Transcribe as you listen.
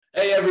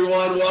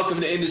everyone,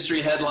 welcome to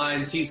Industry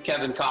Headlines. He's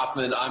Kevin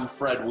Kauffman, I'm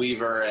Fred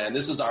Weaver, and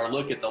this is our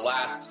look at the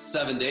last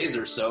 7 days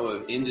or so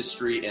of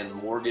industry and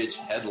mortgage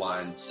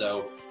headlines.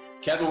 So,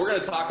 Kevin, we're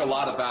going to talk a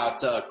lot about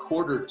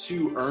quarter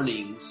two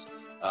earnings,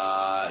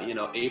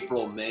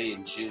 April, May,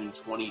 and June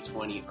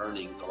 2020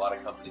 earnings. A lot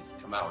of companies have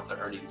come out with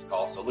their earnings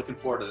call, so looking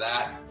forward to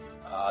that.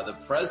 The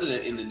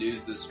president in the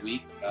news this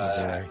week,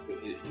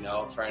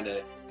 trying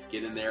to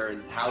get in there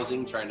in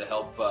housing, trying to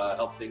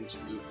help things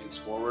move things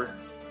forward.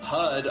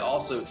 HUD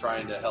also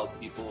trying to help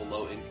people in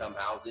low-income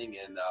housing,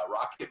 and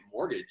Rocket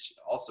Mortgage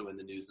also in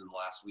the news in the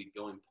last week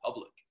going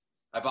public.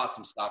 I bought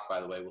some stock, by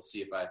the way. We'll see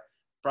if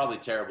probably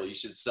terrible. You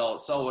should sell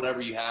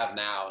whatever you have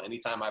now.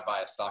 Anytime I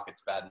buy a stock,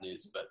 it's bad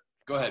news. But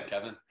go ahead,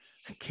 Kevin.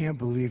 I can't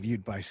believe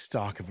you'd buy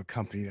stock of a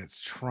company that's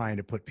trying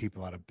to put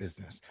people out of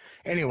business.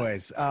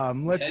 Anyways,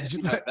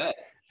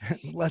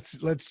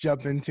 let's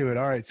jump into it.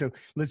 All right, so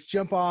let's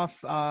jump off.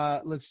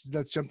 Let's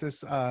jump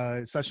this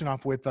session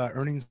off with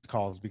earnings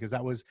calls, because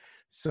that was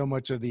so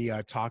much of the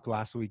talk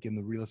last week in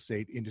the real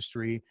estate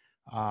industry,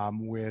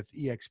 with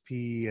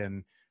EXP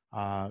and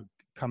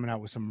coming out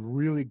with some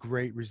really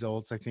great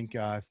results. I think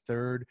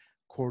third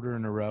quarter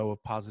in a row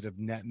of positive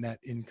net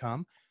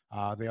income.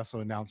 They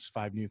also announced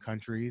 5 new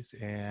countries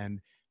and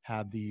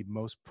had the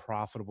most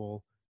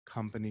profitable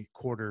company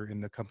quarter in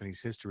the company's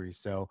history.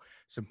 So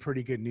some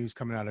pretty good news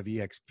coming out of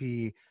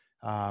EXP,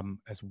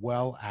 as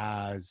well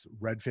as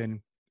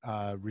Redfin.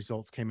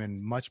 Results came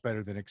in much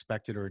better than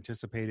expected or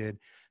anticipated.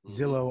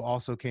 Zillow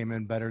also came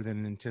in better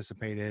than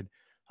anticipated.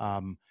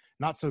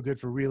 Not so good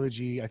for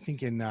Realogy. I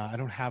think I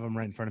don't have them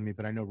right in front of me,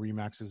 but I know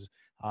Remaxes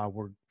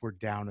were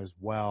down as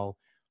well.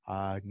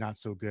 Not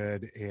so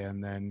good.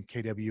 And then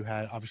KW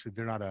had, obviously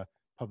they're not a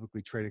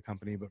publicly traded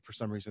company, but for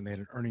some reason they had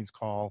an earnings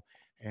call,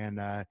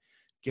 and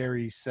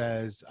Gary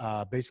says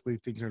basically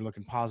things are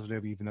looking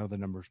positive even though the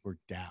numbers were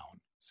down.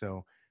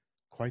 So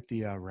quite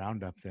the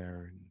roundup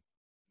there.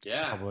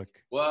 Yeah. Public.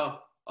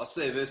 Well, I'll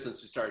say this,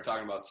 since we started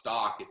talking about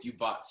stock, if you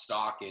bought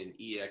stock in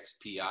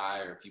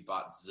EXPI, or if you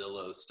bought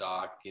Zillow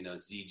stock,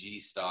 ZG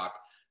stock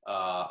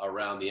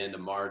around the end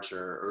of March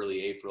or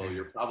early April,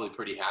 you're probably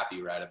pretty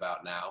happy right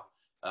about now.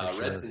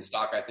 Sure. Redfin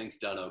stock, I think, is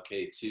done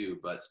okay too,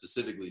 but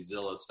specifically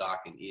Zillow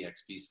stock and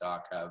EXP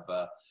stock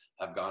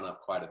have gone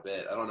up quite a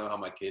bit. I don't know how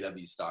my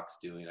KW stock's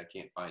doing. I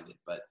can't find it,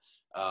 but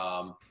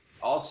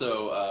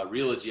also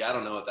Realogy, I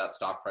don't know what that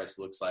stock price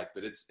looks like,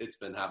 but it's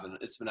been having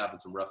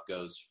some rough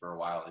goes for a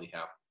while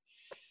anyhow.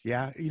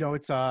 Yeah,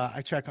 it's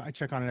I check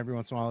on it every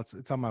once in a while.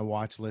 It's on my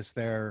watch list.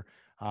 They're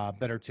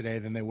better today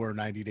than they were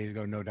 90 days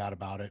ago, no doubt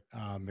about it.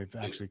 They've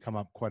actually come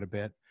up quite a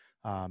bit.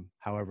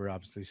 However,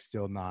 obviously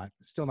still not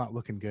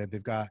looking good.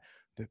 They've got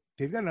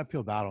an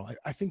uphill battle.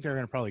 I think they're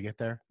going to probably get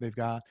there. They've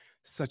got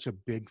such a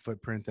big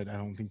footprint that I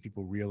don't think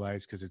people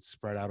realize, because it's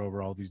spread out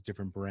over all these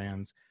different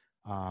brands.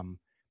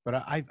 But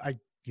I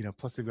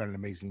plus they've got an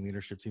amazing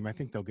leadership team. I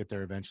think they'll get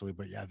there eventually.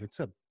 But yeah, it's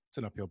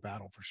an uphill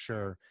battle for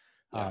sure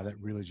that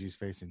Realogy is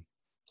facing.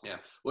 Yeah.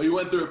 Well, you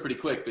went through it pretty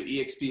quick, but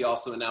EXP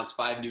also announced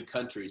 5 new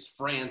countries: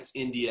 France,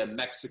 India,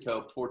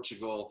 Mexico,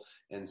 Portugal,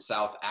 and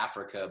South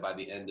Africa by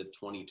the end of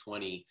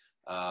 2020.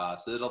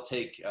 So it'll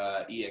take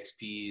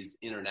EXP's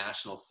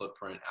international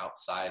footprint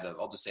outside of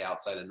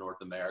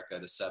North America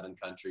to 7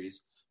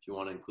 countries. If you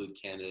want to include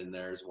Canada in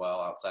there as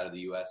well, outside of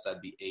the US,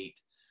 that'd be 8.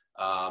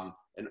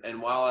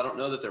 And while I don't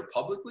know that they're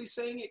publicly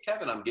saying it,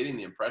 Kevin, I'm getting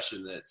the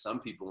impression that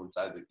some people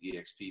inside the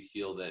EXP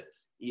feel that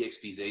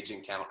EXP's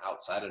agent count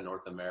outside of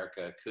North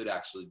America could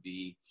actually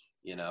be,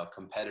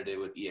 competitive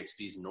with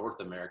EXP's North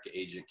America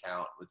agent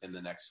count within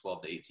the next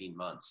 12 to 18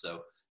 months. So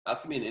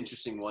that's going to be an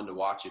interesting one to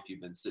watch if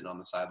you've been sitting on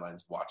the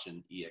sidelines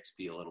watching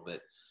EXP a little bit.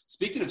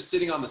 Speaking of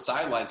sitting on the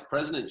sidelines,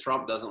 President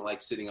Trump doesn't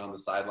like sitting on the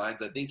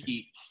sidelines. I think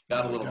he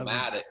got a little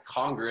mad at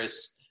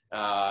Congress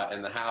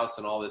and the House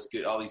and all these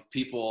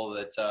people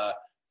that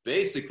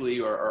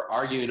basically are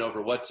arguing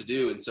over what to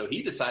do. And so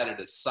he decided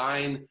to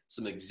sign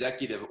some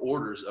executive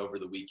orders over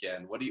the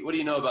weekend. What do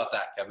you know about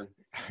that, Kevin?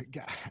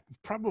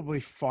 Probably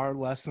far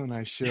less than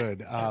I should.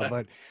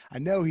 But I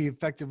know he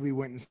effectively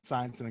went and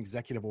signed some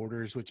executive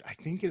orders, which I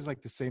think is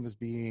like the same as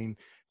being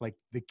like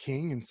the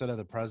king instead of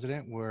the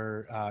president,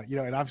 where,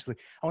 and obviously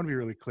I want to be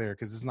really clear,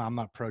 because I'm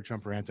not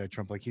pro-Trump or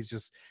anti-Trump. Like, he's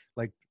just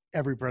like,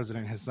 every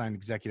president has signed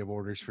executive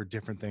orders for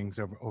different things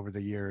over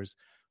the years.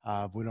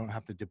 We don't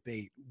have to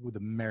debate with the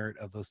merit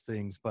of those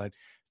things, but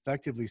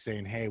effectively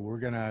saying, hey, we're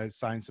going to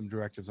sign some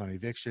directives on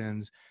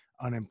evictions,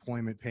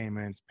 unemployment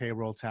payments,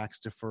 payroll tax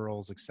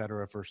deferrals, et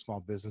cetera, for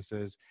small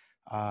businesses.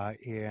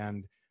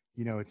 And,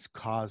 it's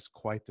caused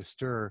quite the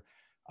stir.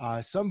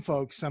 Some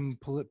folks,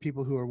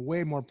 people who are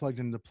way more plugged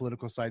into the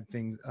political side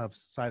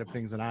of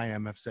things than I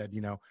am, have said,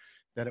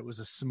 that it was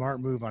a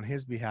smart move on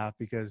his behalf,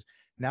 because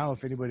now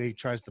if anybody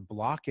tries to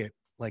block it,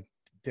 like,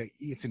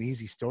 it's an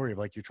easy story of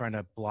like, you're trying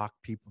to block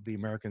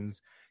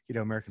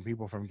American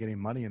people from getting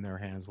money in their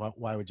hands.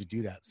 Why would you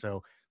do that?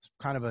 So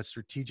kind of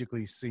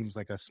strategically seems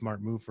like a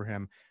smart move for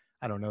him.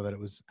 I don't know that it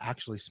was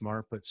actually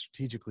smart, but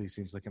strategically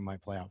seems like it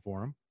might play out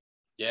for him.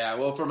 Yeah,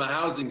 well, from a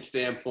housing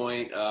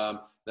standpoint,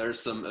 there's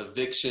some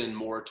eviction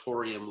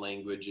moratorium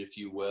language, if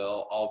you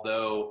will,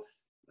 although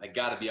I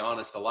got to be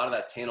honest, a lot of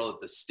that's handled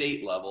at the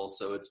state level.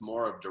 So it's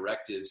more of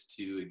directives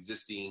to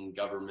existing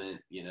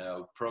government,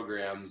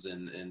 programs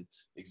and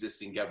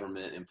existing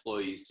government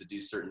employees to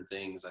do certain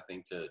things, I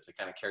think, to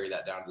kind of carry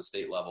that down to the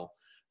state level.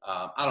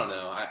 I don't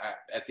know.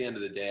 At the end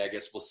of the day, I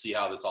guess we'll see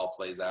how this all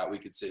plays out. We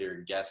could sit here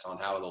and guess on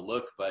how it'll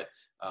look, but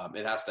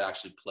it has to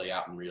actually play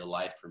out in real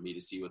life for me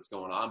to see what's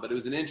going on. But it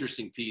was an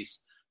interesting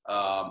piece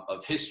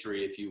of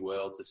history, if you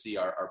will, to see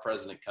our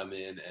president come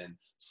in and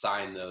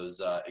sign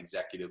those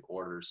executive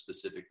orders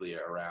specifically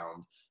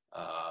around,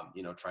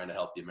 trying to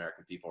help the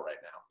American people right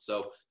now.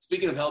 So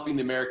speaking of helping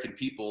the American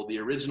people, the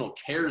original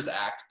CARES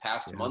Act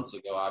passed months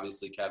ago,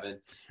 obviously, Kevin,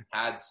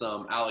 had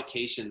some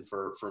allocation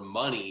for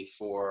money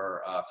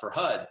for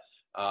HUD.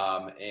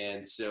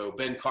 And so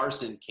Ben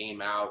Carson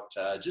came out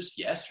just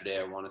yesterday,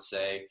 I want to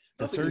say.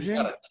 The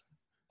surgeon?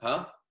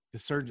 Huh?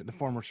 The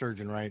former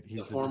surgeon, right?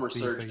 He's the former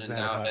surgeon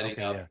now heading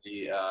up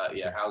the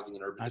housing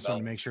and urban development. I just want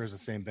to make sure it's the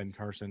same Ben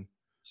Carson.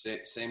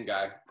 Same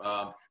guy.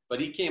 But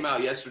he came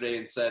out yesterday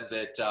and said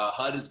that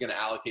HUD is going to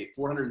allocate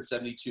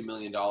 $472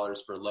 million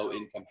for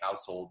low-income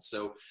households.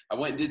 So I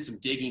went and did some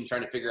digging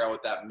trying to figure out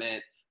what that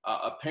meant.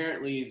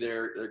 Apparently,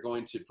 they're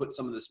going to put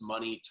some of this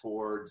money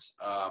towards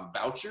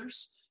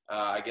vouchers,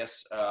 I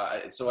guess.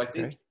 So I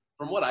think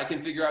from what I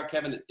can figure out,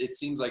 Kevin, it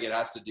seems like it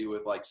has to do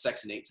with like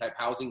Section 8 type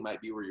housing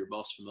might be where you're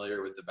most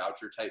familiar with the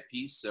voucher type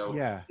piece. So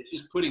it's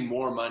just putting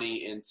more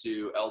money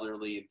into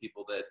elderly and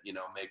people that,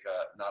 make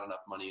not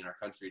enough money in our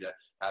country to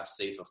have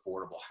safe,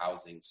 affordable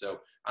housing. So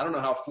I don't know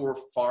how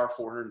far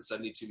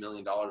 $472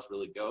 million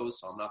really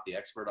goes. So I'm not the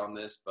expert on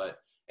this, but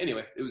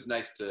anyway, it was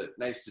nice to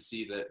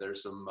see that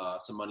there's some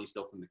money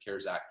still from the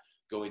CARES Act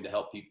going to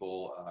help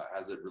people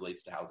as it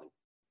relates to housing.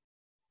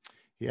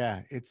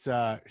 Yeah, it's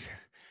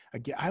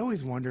again, I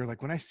always wonder,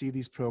 like when I see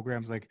these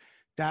programs like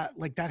that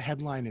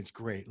headline is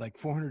great, like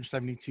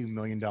 $472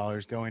 million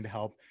going to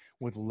help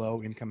with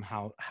low income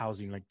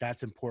housing. Like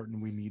that's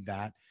important. We need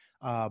that.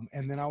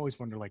 And then I always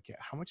wonder, like,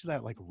 how much of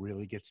that like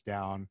really gets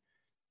down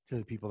to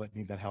the people that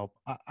need that help.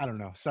 I don't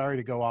know. Sorry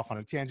to go off on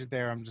a tangent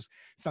there. I'm just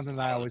something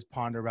that I always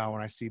ponder about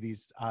when I see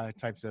these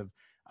types of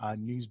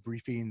news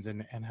briefings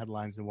and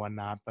headlines and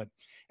whatnot. But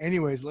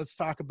anyways, let's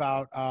talk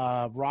about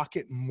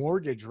Rocket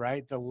Mortgage,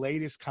 right? The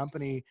latest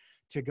company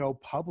to go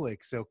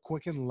public. So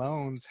Quicken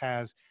Loans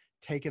has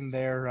taken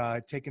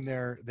their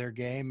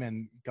game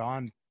and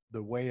gone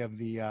the way of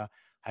the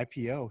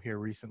IPO here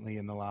recently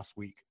in the last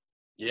week.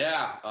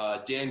 Yeah,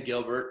 Dan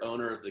Gilbert,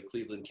 owner of the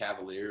Cleveland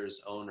Cavaliers,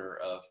 owner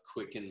of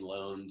Quicken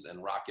Loans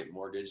and Rocket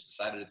Mortgage,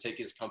 decided to take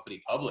his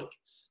company public.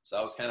 So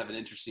that was kind of an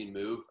interesting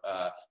move.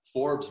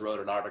 Forbes wrote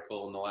an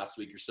article in the last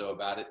week or so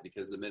about it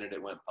because the minute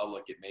it went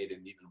public, it made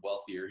him even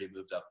wealthier. He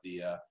moved up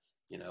the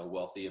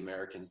wealthy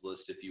Americans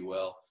list, if you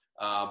will.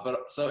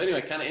 But so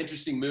anyway, kind of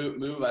interesting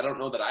move. I don't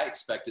know that I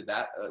expected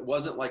that. It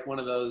wasn't like one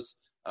of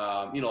those,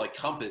 like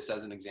Compass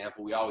as an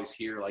example. We always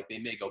hear like they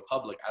may go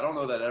public. I don't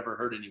know that I ever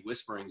heard any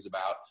whisperings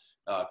about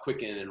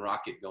Quicken and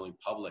Rocket going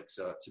public.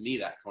 So to me,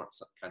 that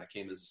kind of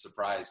came as a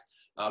surprise.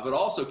 But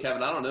also,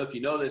 Kevin, I don't know if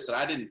you know this, and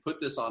I didn't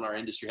put this on our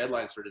industry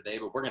headlines for today,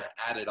 but we're going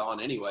to add it on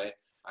anyway.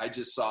 I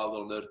just saw a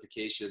little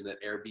notification that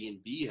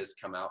Airbnb has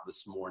come out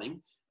this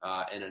morning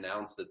and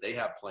announced that they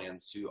have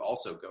plans to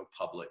also go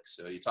public.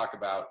 So you talk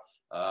about,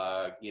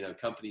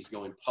 companies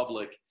going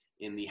public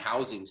in the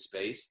housing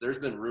space. There's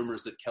been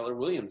rumors that Keller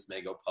Williams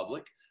may go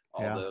public,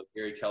 although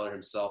Gary Keller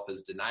himself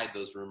has denied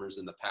those rumors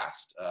in the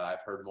past.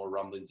 I've heard more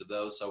rumblings of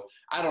those. So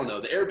I don't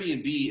know. The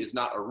Airbnb is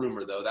not a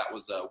rumor, though. That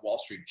was a Wall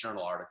Street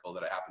Journal article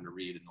that I happened to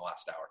read in the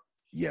last hour.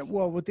 Yeah,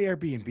 well, with the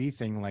Airbnb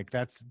thing, like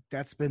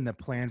that's been the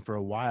plan for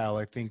a while.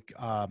 I think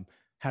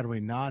had we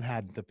not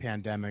had the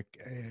pandemic,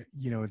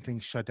 and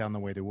things shut down the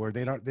way they were,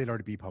 they'd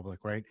already be public,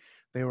 right?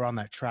 They were on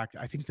that track.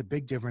 I think the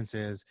big difference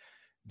is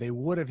they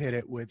would have hit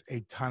it with a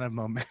ton of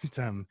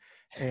momentum.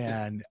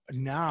 And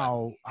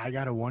now I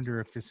got to wonder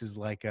if this is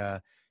like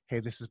hey,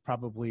 this is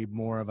probably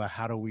more of a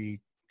how do we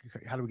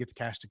get the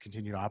cash to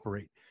continue to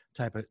operate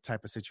type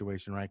of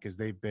situation, right? Because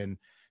they've been,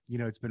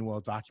 it's been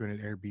well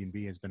documented.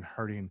 Airbnb has been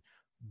hurting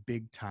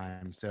big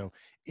time. So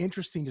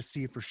interesting to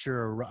see for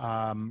sure,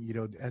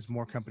 as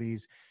more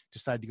companies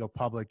decide to go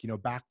public,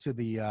 back to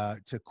the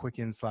to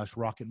Quicken /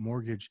 Rocket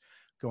Mortgage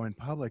going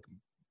public.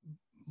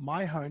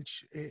 My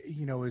hunch,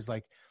 is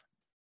like,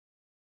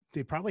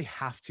 they probably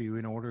have to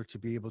in order to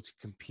be able to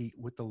compete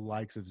with the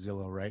likes of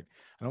Zillow, right?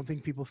 I don't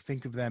think people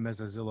think of them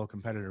as a Zillow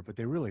competitor, but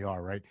they really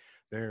are, right?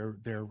 They're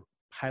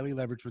highly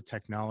leveraged with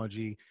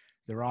technology.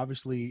 They're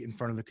obviously in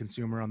front of the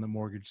consumer on the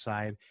mortgage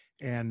side,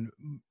 and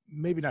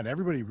maybe not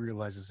everybody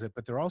realizes it,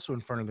 but they're also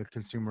in front of the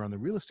consumer on the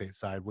real estate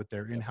side with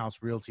their in-house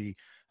realty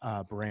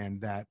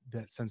brand that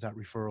sends out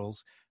referrals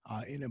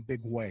in a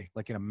big way,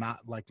 like in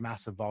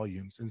massive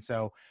volumes. And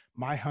so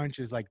my hunch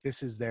is like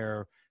this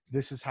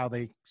is how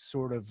they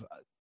sort of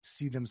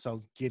see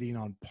themselves getting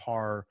on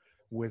par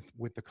with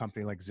the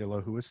company like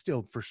Zillow, who is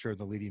still for sure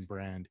the leading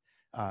brand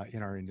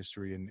in our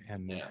industry and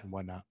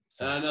whatnot.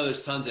 So. And I know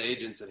there's tons of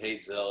agents that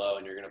hate Zillow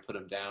and you're going to put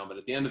them down, but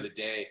at the end of the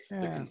day,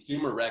 the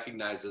consumer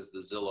recognizes the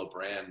Zillow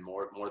brand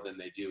more than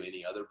they do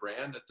any other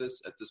brand at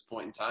this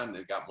point in time.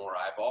 They've got more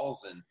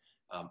eyeballs, and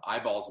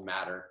eyeballs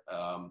matter.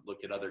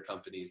 Look at other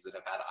companies that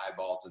have had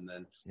eyeballs, and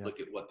then look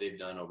at what they've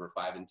done over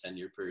 5 and 10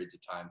 year periods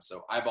of time.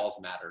 So eyeballs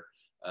matter.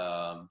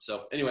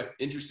 So anyway,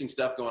 interesting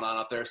stuff going on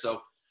out there.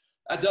 So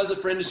that does it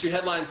for industry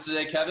headlines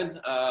today, Kevin.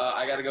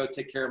 I got to go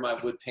take care of my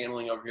wood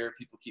paneling over here.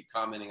 People keep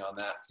commenting on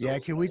that. Yeah,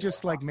 can we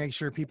just make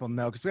sure people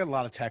know, because we had a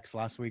lot of texts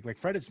last week.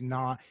 Fred is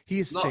he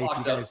is safe,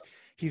 you guys.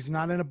 He's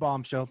not in a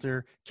bomb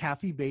shelter.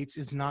 Kathy Bates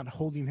is not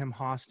holding him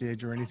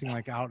hostage or anything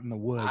out in the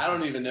woods. I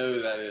don't even know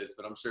who that is,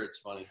 but I'm sure it's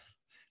funny.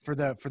 For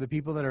the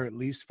people that are at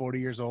least 40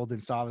 years old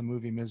and saw the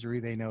movie Misery,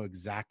 they know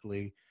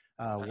exactly.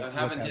 I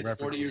haven't hit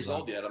 40 years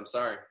old yet. I'm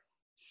sorry.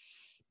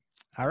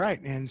 All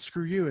right, and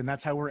screw you. And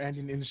that's how we're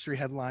ending industry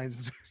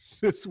headlines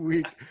this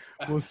week.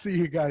 We'll see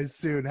you guys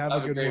soon. Have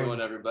a good great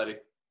one, everybody.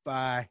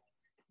 Bye.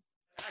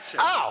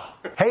 Ow!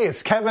 Hey,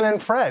 it's Kevin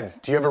and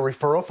Fred. Do you have a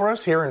referral for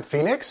us here in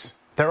Phoenix?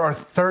 There are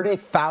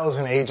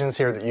 30,000 agents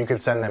here that you could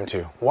send them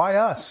to. Why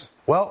us?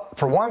 Well,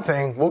 for one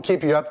thing, we'll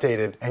keep you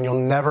updated and you'll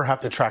never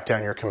have to track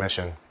down your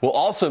commission. We'll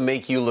also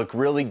make you look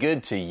really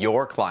good to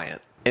your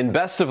client. And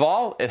best of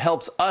all, it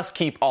helps us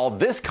keep all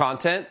this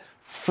content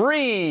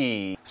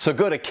free. So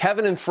go to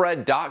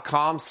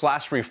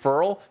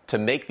kevinandfred.com/referral to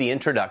make the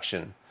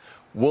introduction.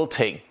 We'll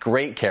take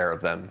great care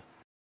of them.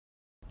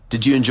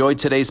 Did you enjoy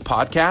today's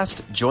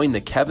podcast? Join the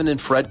Kevin and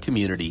Fred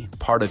community,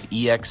 part of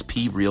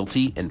eXp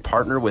Realty, and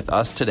partner with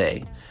us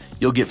today.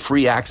 You'll get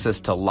free access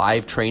to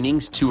live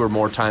trainings 2 or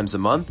more times a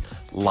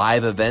month,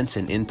 live events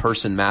and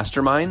in-person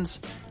masterminds,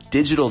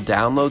 digital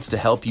downloads to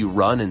help you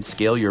run and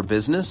scale your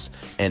business,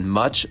 and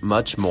much,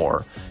 much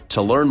more.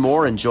 To learn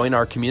more and join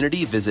our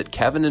community, visit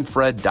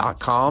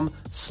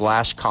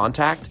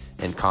kevinandfred.com/contact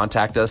and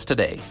contact us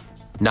today.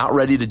 Not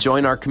ready to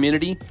join our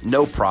community?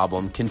 No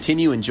problem.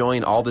 Continue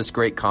enjoying all this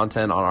great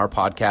content on our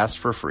podcast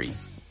for free.